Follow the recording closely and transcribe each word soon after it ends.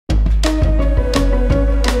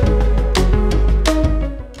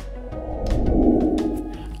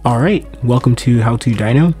Alright, welcome to How to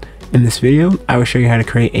Dyno. In this video, I will show you how to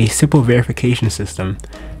create a simple verification system.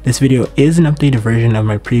 This video is an updated version of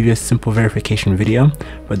my previous simple verification video,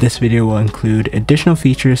 but this video will include additional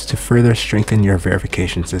features to further strengthen your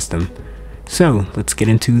verification system. So let's get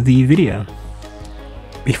into the video.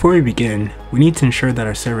 Before we begin, we need to ensure that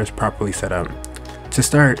our server is properly set up. To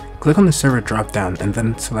start, click on the server dropdown and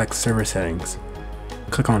then select server settings.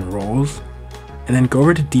 Click on roles, and then go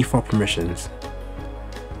over to default permissions.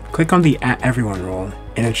 Click on the @everyone role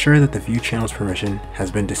and ensure that the view channels permission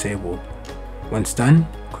has been disabled. Once done,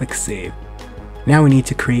 click save. Now we need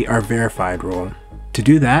to create our verified role. To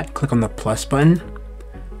do that, click on the plus button,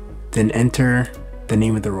 then enter the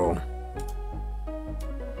name of the role.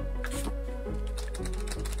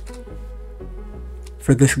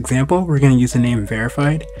 For this example, we're going to use the name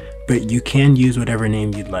verified, but you can use whatever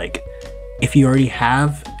name you'd like. If you already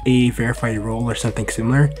have a verified role or something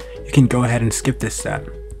similar, you can go ahead and skip this step.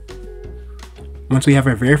 Once we have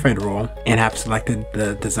our verified role and have selected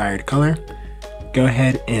the desired color, go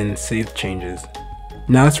ahead and save changes.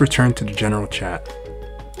 Now let's return to the general chat.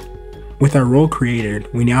 With our role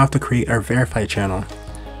created, we now have to create our verified channel.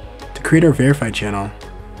 To create our verified channel,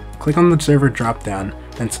 click on the server dropdown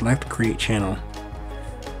and select create channel.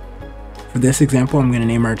 For this example, I'm going to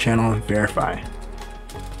name our channel verify.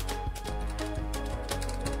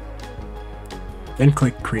 Then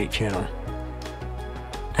click create channel.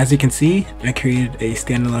 As you can see, I created a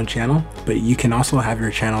standalone channel, but you can also have your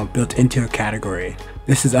channel built into a category.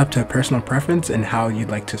 This is up to personal preference and how you'd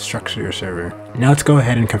like to structure your server. Now let's go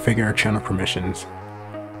ahead and configure our channel permissions.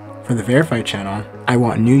 For the verified channel, I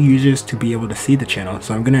want new users to be able to see the channel,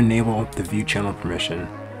 so I'm going to enable the view channel permission.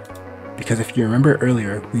 Because if you remember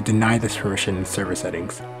earlier, we denied this permission in server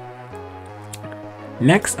settings.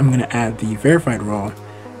 Next, I'm going to add the verified role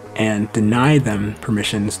and deny them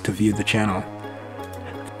permissions to view the channel.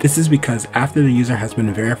 This is because after the user has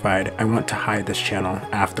been verified, I want to hide this channel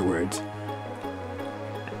afterwards.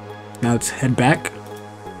 Now let's head back.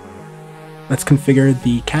 Let's configure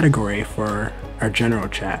the category for our general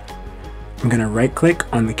chat. I'm going to right click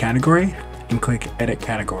on the category and click edit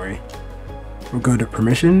category. We'll go to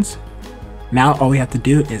permissions. Now all we have to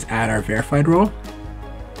do is add our verified role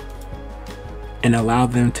and allow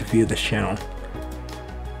them to view this channel.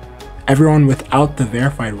 Everyone without the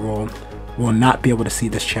verified role will not be able to see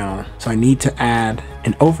this channel, so I need to add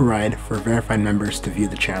an override for verified members to view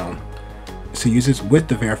the channel. So users with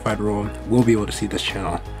the verified role will be able to see this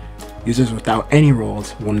channel. Users without any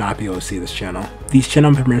roles will not be able to see this channel. These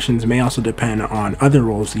channel permissions may also depend on other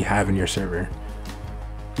roles you have in your server.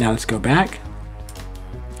 Now let's go back,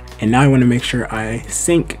 and now I want to make sure I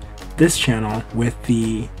sync this channel with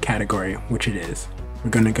the category, which it is. We're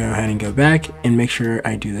going to go ahead and go back and make sure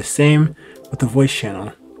I do the same with the voice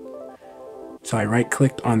channel. So I right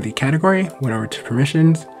clicked on the category, went over to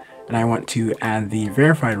permissions, and I want to add the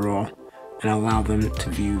verified role and allow them to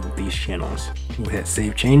view these channels. We'll hit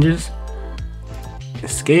save changes,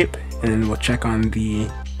 escape, and then we'll check on the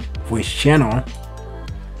voice channel,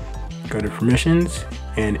 go to permissions,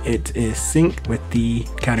 and it is synced with the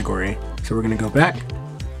category. So we're going to go back.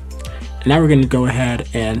 And now we're going to go ahead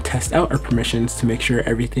and test out our permissions to make sure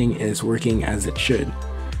everything is working as it should.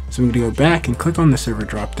 So I'm going to go back and click on the server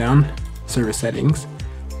dropdown, server settings.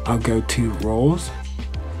 I'll go to roles.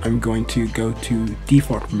 I'm going to go to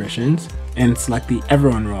default permissions and select the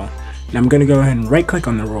everyone role. Now I'm going to go ahead and right click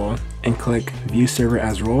on the role and click view server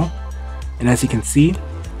as role. And as you can see,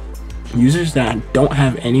 users that don't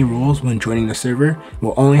have any roles when joining the server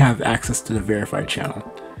will only have access to the verified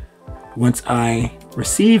channel. Once I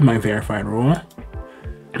receive my verified role,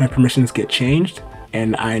 my permissions get changed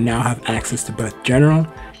and I now have access to both general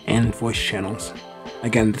and voice channels.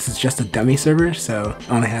 Again, this is just a dummy server, so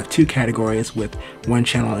I only have 2 categories with 1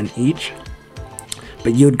 channel in each.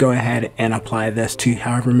 But you would go ahead and apply this to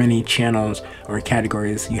however many channels or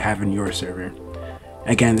categories you have in your server.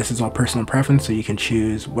 Again, this is all personal preference, so you can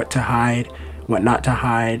choose what to hide, what not to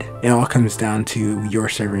hide. It all comes down to your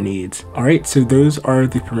server needs. Alright, so those are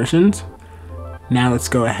the permissions. Now let's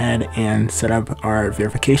go ahead and set up our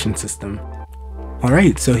verification system.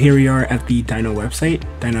 Alright, so here we are at the Dyno website,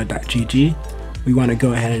 dyno.gg. We want to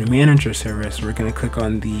go ahead and manage our service. We're going to click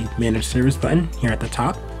on the manage service button here at the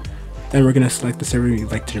top. Then we're going to select the server we'd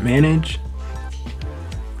like to manage.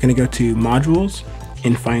 We're going to go to modules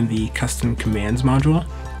and find the custom commands module.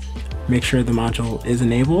 Make sure the module is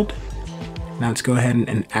enabled. Now let's go ahead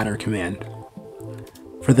and add our command.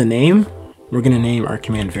 For the name, we're going to name our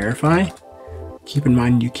command verify. Keep in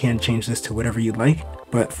mind you can change this to whatever you'd like,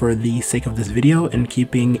 but for the sake of this video and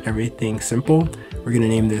keeping everything simple, we're going to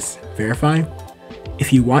name this verify.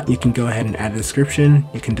 If you want, you can go ahead and add a description.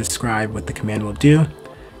 You can describe what the command will do.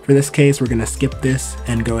 For this case, we're going to skip this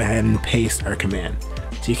and go ahead and paste our command.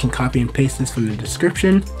 So you can copy and paste this from the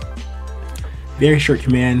description. Very short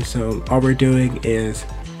command, so all we're doing is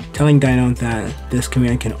telling Dyno that this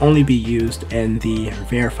command can only be used in the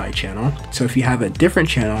verify channel. So if you have a different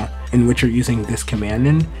channel in which you're using this command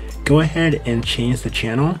in, go ahead and change the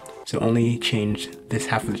channel. So only change this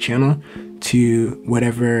half of the channel to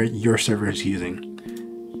whatever your server is using.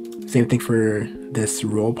 Same thing for this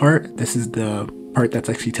role part. This is the part that's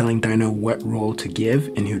actually telling Dyno what role to give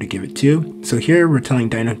and who to give it to. So here we're telling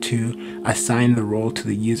Dyno to assign the role to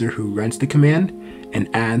the user who runs the command and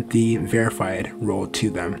add the verified role to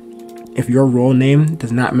them. If your role name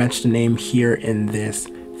does not match the name here in this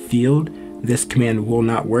field, this command will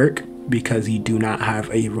not work because you do not have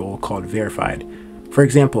a role called verified. For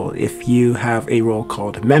example, if you have a role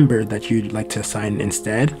called member that you'd like to assign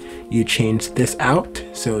instead, you change this out,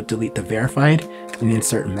 so delete the verified and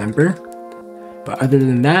insert member. But other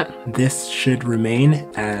than that, this should remain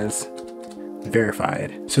as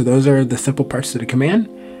verified. So those are the simple parts of the command.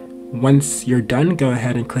 Once you're done, go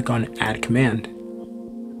ahead and click on add command.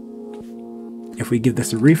 If we give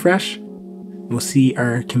this a refresh, we'll see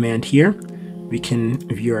our command here. We can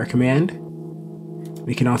view our command.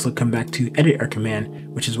 We can also come back to edit our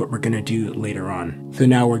command, which is what we're going to do later on. So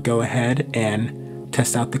now we'll go ahead and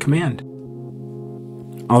test out the command.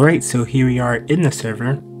 Alright, so here we are in the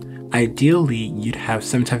server. Ideally, you'd have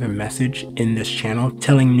some type of message in this channel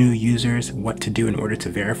telling new users what to do in order to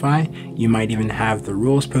verify. You might even have the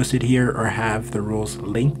rules posted here or have the rules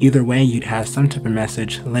linked. Either way, you'd have some type of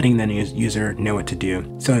message letting the new user know what to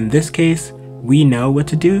do. So in this case, we know what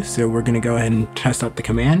to do, so we're going to go ahead and test out the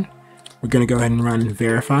command. We're going to go ahead and run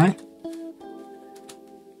verify.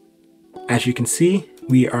 As you can see,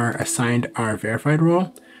 we are assigned our verified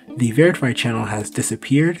role. The verified channel has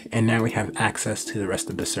disappeared and now we have access to the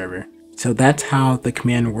rest of the server. So that's how the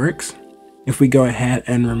command works. If we go ahead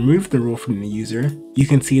and remove the role from the user, you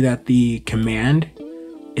can see that the command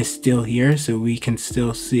is still here, so we can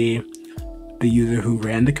still see the user who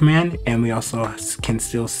ran the command, and we also can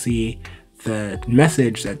still see the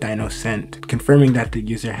message that Dyno sent confirming that the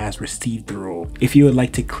user has received the role. If you would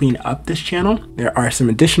like to clean up this channel, there are some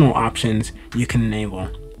additional options you can enable.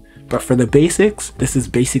 But for the basics, this is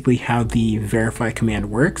basically how the verify command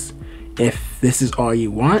works. If this is all you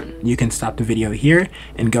want, you can stop the video here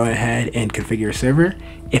and go ahead and configure your server.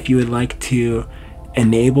 If you would like to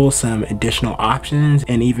enable some additional options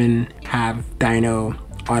and even have Dyno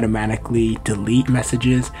automatically delete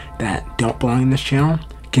messages that don't belong in this channel,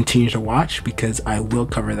 continue to watch because I will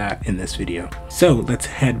cover that in this video. So let's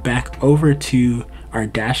head back over to our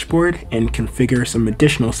dashboard and configure some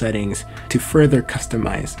additional settings to further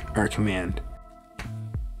customize our command.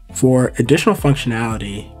 For additional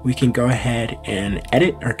functionality, we can go ahead and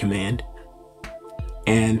edit our command,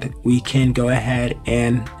 and we can go ahead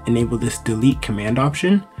and enable this delete command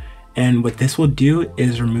option. And what this will do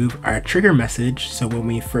is remove our trigger message. So when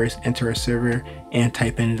we first enter a server and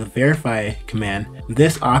type in the verify command,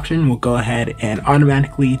 this option will go ahead and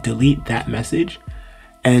automatically delete that message.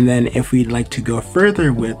 And then if we'd like to go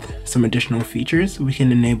further with some additional features, we can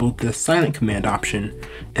enable the silent command option.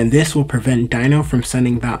 And this will prevent Dyno from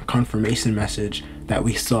sending that confirmation message that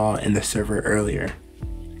we saw in the server earlier.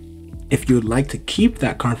 If you would like to keep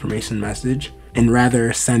that confirmation message and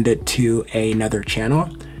rather send it to another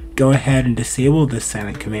channel, go ahead and disable this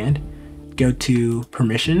silent command, go to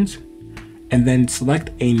permissions, and then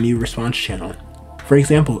select a new response channel. For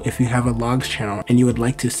example, if you have a logs channel and you would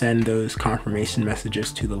like to send those confirmation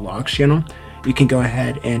messages to the logs channel, you can go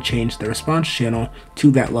ahead and change the response channel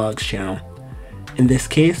to that logs channel. In this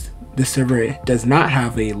case, the server does not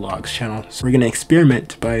have a logs channel, so we're going to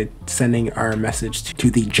experiment by sending our message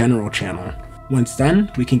to the general channel. Once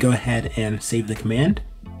done, we can go ahead and save the command.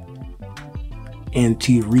 And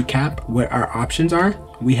to recap what our options are,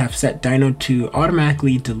 we have set Dyno to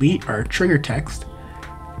automatically delete our trigger text.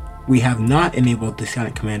 We have not enabled the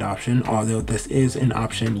silent command option, although this is an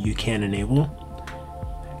option you can enable.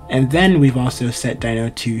 And then we've also set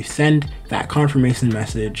Dyno to send that confirmation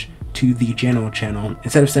message to the general channel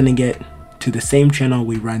instead of sending it to the same channel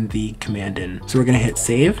we run the command in. So we're going to hit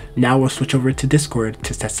save. Now we'll switch over to Discord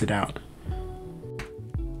to test it out.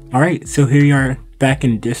 Alright, so here we are back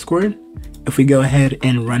in Discord. If we go ahead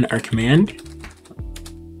and run our command,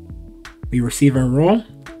 we receive our role.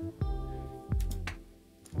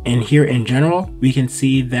 And here in general, we can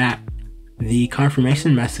see that the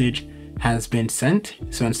confirmation message has been sent.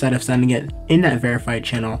 So instead of sending it in that verified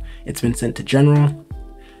channel, it's been sent to general.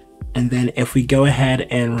 And then if we go ahead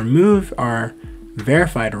and remove our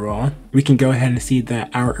verified role, we can go ahead and see that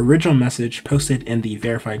our original message posted in the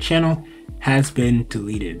verified channel has been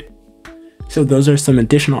deleted. So those are some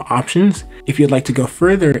additional options. If you'd like to go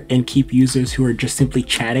further and keep users who are just simply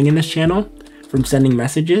chatting in this channel from sending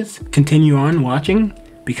messages, continue on watching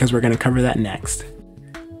because we're going to cover that next.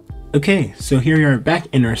 Okay, so here we are back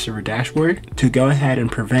in our server dashboard. To go ahead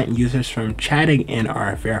and prevent users from chatting in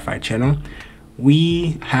our verified channel,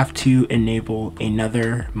 we have to enable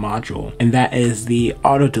another module, and that is the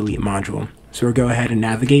auto delete module. So we'll go ahead and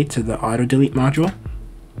navigate to the auto delete module.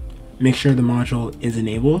 Make sure the module is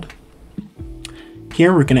enabled.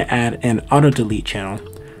 Here we're going to add an auto delete channel.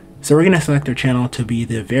 So we're going to select our channel to be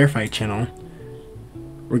the verified channel.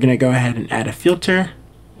 We're going to go ahead and add a filter.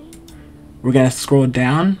 We're going to scroll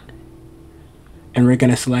down and we're going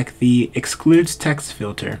to select the excludes text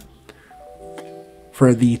filter.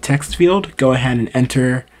 For the text field, go ahead and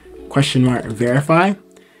enter $verify.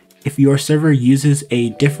 If your server uses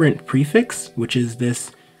a different prefix, which is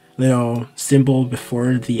this little symbol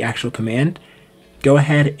before the actual command, go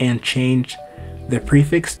ahead and change the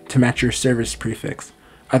prefix to match your server's prefix.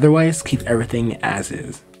 Otherwise, keep everything as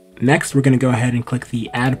is. Next, we're going to go ahead and click the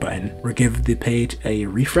add button. We'll give the page a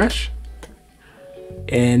refresh.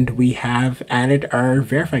 And we have added our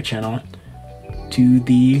verified channel to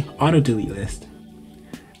the auto delete list.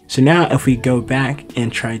 So now if we go back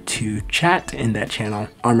and try to chat in that channel,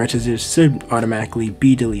 our messages should automatically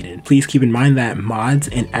be deleted. Please keep in mind that mods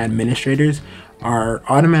and administrators are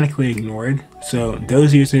automatically ignored, so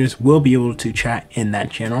those users will be able to chat in that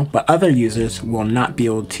channel, but other users will not be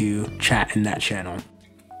able to chat in that channel.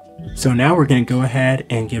 So now we're going to go ahead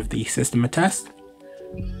and give the system a test.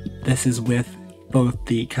 This is with both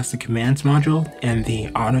the custom commands module and the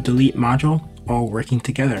auto delete module all working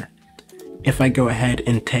together. If I go ahead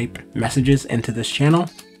and type messages into this channel,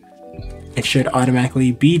 it should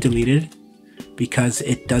automatically be deleted because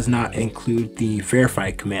it does not include the verify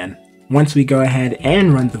command. Once we go ahead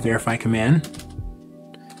and run the verify command,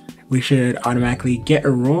 we should automatically get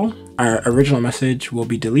a role. Our original message will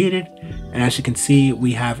be deleted, and as you can see,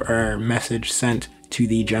 we have our message sent to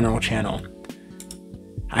the general channel.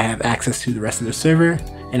 I have access to the rest of the server,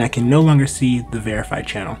 and I can no longer see the verified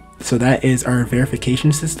channel. So that is our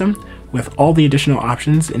verification system with all the additional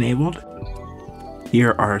options enabled.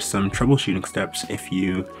 Here are some troubleshooting steps if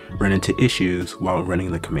you run into issues while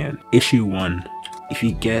running the command. Issue 1. If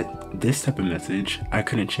you get this type of message, I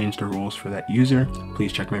couldn't change the roles for that user,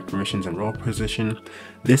 please check my permissions and role position.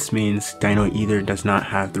 This means Dyno either does not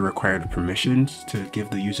have the required permissions to give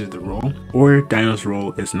the user the role, or Dyno's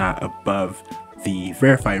role is not above the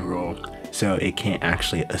verified role, so it can't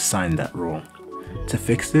actually assign that role. To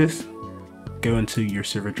fix this, go into your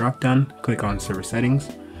server dropdown, click on server settings,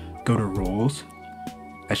 go to roles.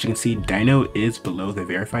 As you can see, Dyno is below the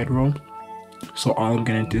verified role, so all I'm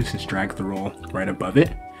going to do is just drag the role right above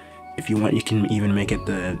it. If you want, you can even make it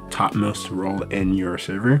the topmost role in your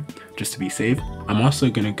server just to be safe. I'm also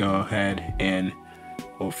going to go ahead and,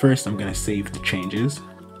 well, first I'm going to save the changes,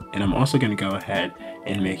 and I'm also going to go ahead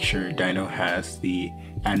and make sure Dyno has the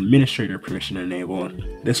administrator permission enabled.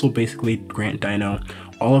 This will basically grant Dyno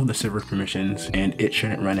all of the server permissions, and it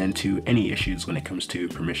shouldn't run into any issues when it comes to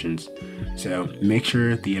permissions. So make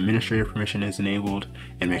sure the administrator permission is enabled,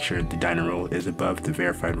 and make sure the Dyno role is above the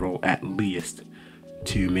verified role at least,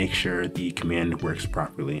 to make sure the command works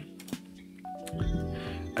properly.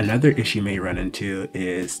 Another issue you may run into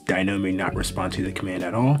is Dyno may not respond to the command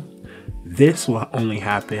at all. This will only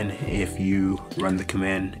happen if you run the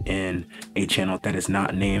command in a channel that is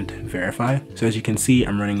not named verify. So as you can see,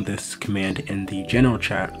 I'm running this command in the general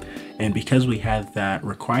chat, and because we have that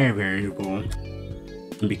require variable,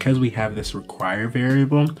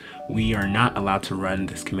 we are not allowed to run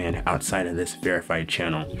this command outside of this verified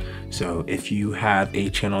channel. So if you have a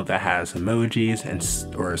channel that has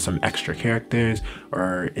emojis or some extra characters,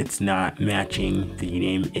 or it's not matching the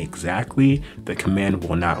name exactly, the command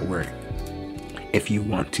will not work. If you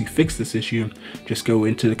want to fix this issue, just go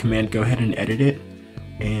into the command, go ahead and edit it,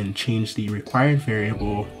 and change the required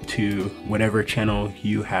variable to whatever channel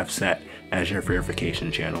you have set as your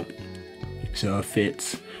verification channel. So if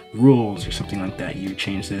it's rules or something like that, you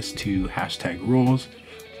change this to #rules,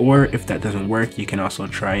 or if that doesn't work, you can also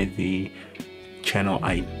try the channel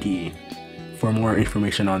ID. For more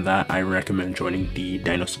information on that, I recommend joining the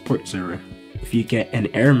Dyno support server. If you get an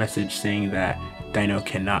error message saying that Dyno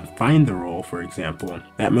cannot find the role, for example,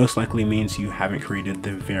 that most likely means you haven't created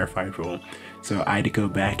the verified role. So I had to go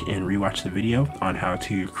back and rewatch the video on how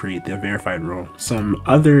to create the verified role. Some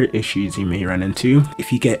other issues you may run into: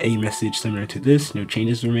 if you get a message similar to this, no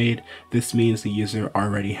changes were made, this means the user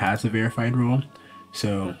already has a verified role.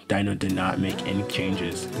 So Dyno did not make any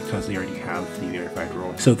changes because they already have the verified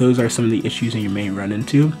role. So those are some of the issues that you may run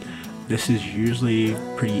into. This is usually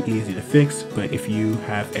pretty easy to fix, but if you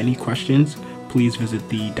have any questions, please visit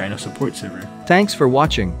the Dyno support server. Thanks for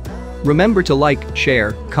watching. Remember to like,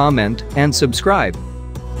 share, comment, and subscribe.